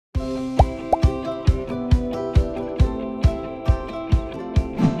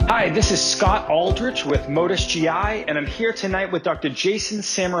Hi, this is Scott Aldrich with Modus GI, and I'm here tonight with Dr. Jason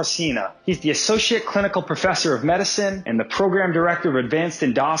Samarasena. He's the Associate Clinical Professor of Medicine and the Program Director of Advanced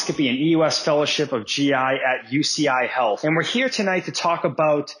Endoscopy and EUS Fellowship of GI at UCI Health. And we're here tonight to talk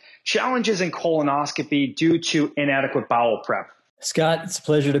about challenges in colonoscopy due to inadequate bowel prep. Scott, it's a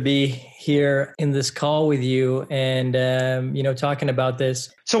pleasure to be here in this call with you and, talking about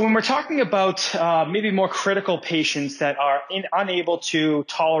this. So when we're talking about maybe more critical patients that are unable to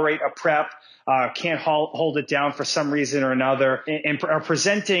tolerate a prep, can't hold it down for some reason or another, and are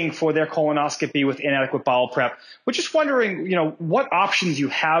presenting for their colonoscopy with inadequate bowel prep, we're just wondering, what options you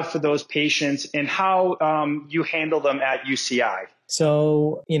have for those patients and how you handle them at UCI.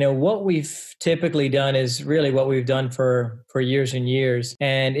 So, what we've typically done is really what we've done for years and years.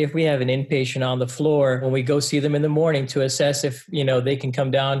 And if we have an inpatient on the floor, when we go see them in the morning to assess if, they can come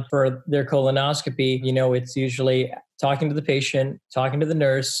down for their colonoscopy, it's usually talking to the patient, talking to the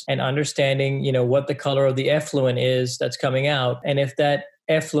nurse, and understanding, what the color of the effluent is that's coming out. And if that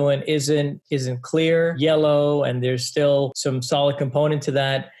effluent isn't clear, yellow, and there's still some solid component to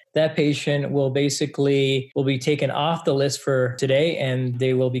that patient will be taken off the list for today, and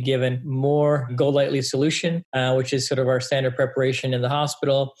they will be given more Go Lightly solution, which is sort of our standard preparation in the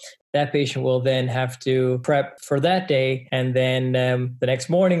hospital. That patient will then have to prep for that day. And then the next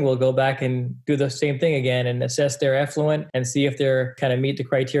morning, we'll go back and do the same thing again and assess their effluent and see if they're kind of meet the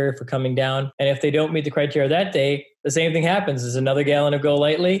criteria for coming down. And if they don't meet the criteria that day, the same thing happens. There's another gallon of Go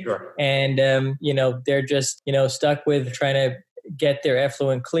Lightly. Sure. And, they're just, stuck with trying to get their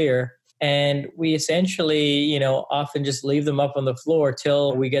effluent clear. And we essentially, often just leave them up on the floor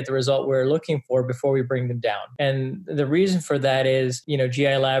till we get the result we're looking for before we bring them down. And the reason for that is,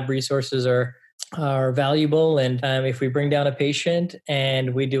 GI lab resources are valuable. And if we bring down a patient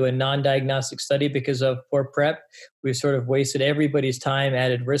and we do a non-diagnostic study because of poor prep, we've sort of wasted everybody's time,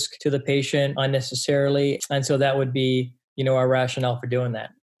 added risk to the patient unnecessarily. And so that would be, our rationale for doing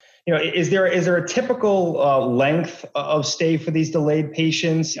that. Is there a typical length of stay for these delayed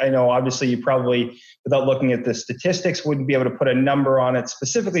patients? I know obviously you probably, without looking at the statistics, wouldn't be able to put a number on it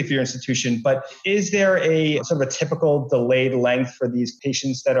specifically for your institution, but is there a sort of a typical delayed length for these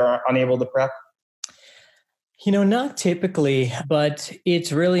patients that are unable to prep? Not typically, but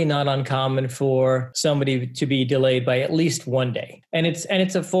it's really not uncommon for somebody to be delayed by at least one day. And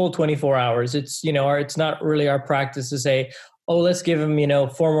it's a full 24 hours. It's not really our practice to say, oh, let's give them,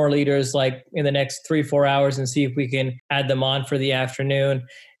 4 more liters like in the next 3-4 hours and see if we can add them on for the afternoon.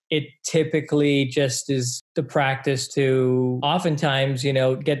 It typically just is the practice to oftentimes,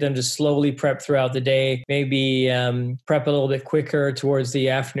 get them to slowly prep throughout the day, maybe prep a little bit quicker towards the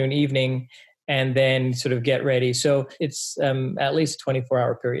afternoon, evening, and then sort of get ready. So it's at least a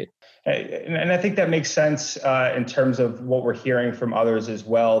 24-hour period. And I think that makes sense in terms of what we're hearing from others as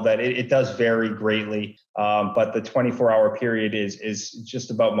well, that it does vary greatly. But the 24-hour period is just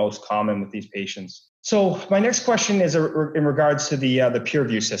about most common with these patients. So my next question is in regards to the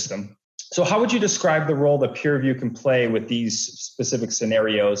PeerView system. So how would you describe the role that PeerView can play with these specific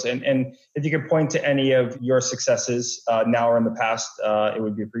scenarios? And if you could point to any of your successes now or in the past, it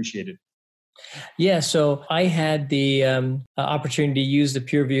would be appreciated. Yeah, so I had the opportunity to use the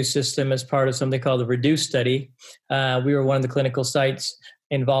PeerView system as part of something called the REDUCE study. We were one of the clinical sites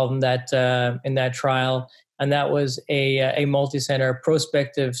involved in that trial, and that was a multi-center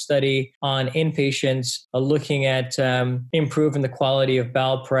prospective study on inpatients looking at improving the quality of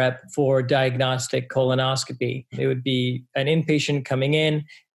bowel prep for diagnostic colonoscopy. It would be an inpatient coming in,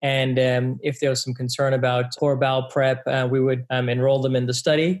 and if there was some concern about poor bowel prep, we would enroll them in the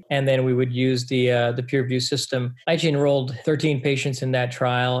study, and then we would use the PeerView system. I actually enrolled 13 patients in that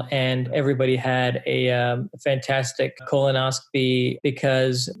trial, and everybody had a fantastic colonoscopy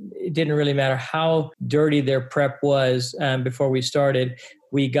because it didn't really matter how dirty their prep was before we started.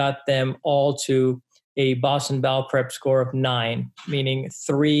 We got them all to a Boston Bowel Prep score of 9, meaning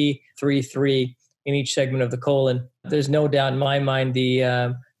 3, 3, 3 in each segment of the colon. There's no doubt in my mind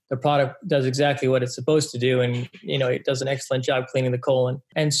the product does exactly what it's supposed to do, and it does an excellent job cleaning the colon.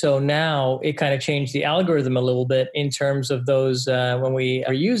 And so now it kind of changed the algorithm a little bit in terms of those when we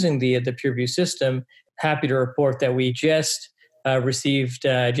are using the PeerView system. Happy to report that we just received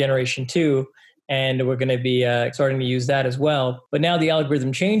generation 2, and we're going to be starting to use that as well. But now the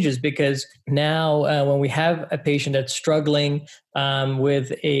algorithm changes because now when we have a patient that's struggling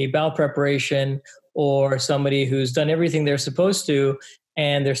with a bowel preparation, or somebody who's done everything they're supposed to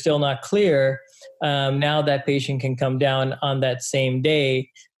and they're still not clear, now that patient can come down on that same day,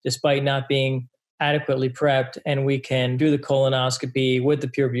 despite not being adequately prepped and we can do the colonoscopy with the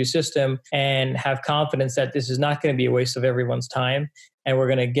PureView system and have confidence that this is not going to be a waste of everyone's time. And we're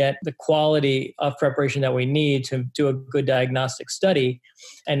going to get the quality of preparation that we need to do a good diagnostic study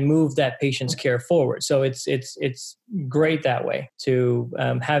and move that patient's care forward. So it's great that way to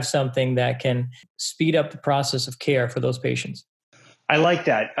have something that can speed up the process of care for those patients. I like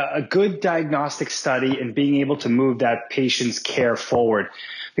that. A good diagnostic study and being able to move that patient's care forward,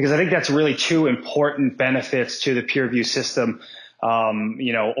 because I think that's really two important benefits to the PureView system,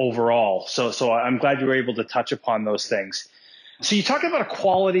 overall. So I'm glad you were able to touch upon those things. So you talked about a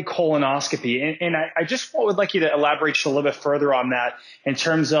quality colonoscopy, and I just would like you to elaborate just a little bit further on that in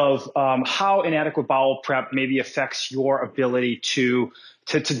terms of how inadequate bowel prep maybe affects your ability to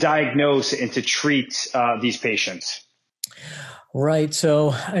diagnose and to treat these patients. Right.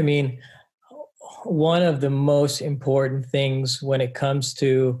 So, I mean, one of the most important things when it comes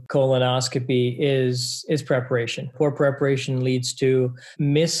to colonoscopy is preparation. Poor preparation leads to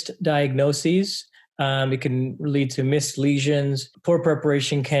missed diagnoses. It can lead to missed lesions. Poor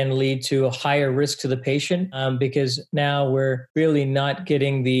preparation can lead to a higher risk to the patient because now we're really not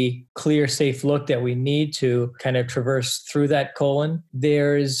getting the clear, safe look that we need to kind of traverse through that colon.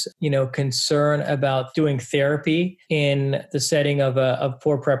 There's, concern about doing therapy in the setting of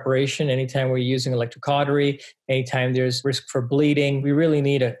poor preparation. Anytime we're using electrocautery, anytime there's risk for bleeding, we really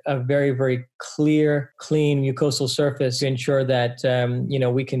need a very, very clear, clean mucosal surface to ensure that,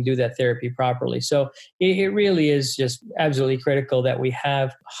 we can do that therapy properly. So it really is just absolutely critical that we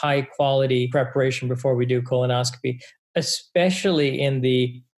have high quality preparation before we do colonoscopy, especially in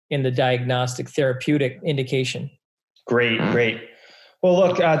the diagnostic therapeutic indication. Great. Well,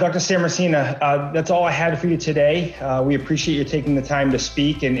 look, Dr. Samarasena, that's all I had for you today. We appreciate you taking the time to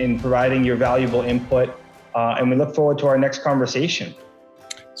speak and providing your valuable input. And we look forward to our next conversation.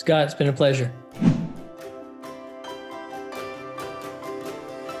 Scott, it's been a pleasure.